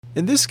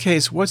In this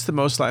case, what's the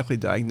most likely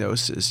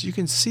diagnosis? You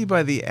can see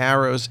by the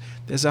arrows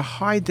there's a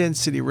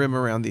high-density rim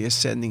around the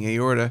ascending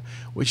aorta,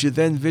 which you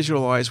then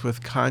visualize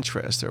with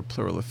contrast. There are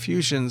pleural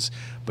effusions,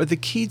 but the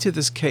key to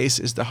this case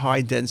is the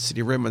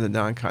high-density rim in the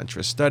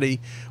non-contrast study,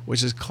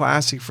 which is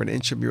classic for an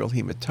intramural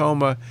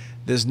hematoma.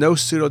 There's no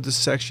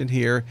pseudodissection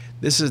here.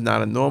 This is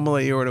not a normal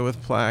aorta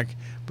with plaque,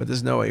 but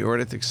there's no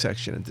aortic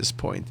dissection at this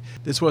point.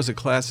 This was a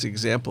classic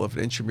example of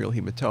an intramural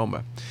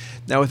hematoma.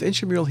 Now, with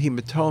intramural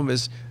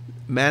hematomas,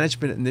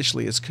 management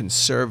initially is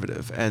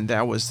conservative, and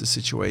that was the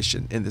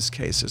situation in this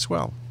case as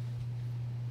well.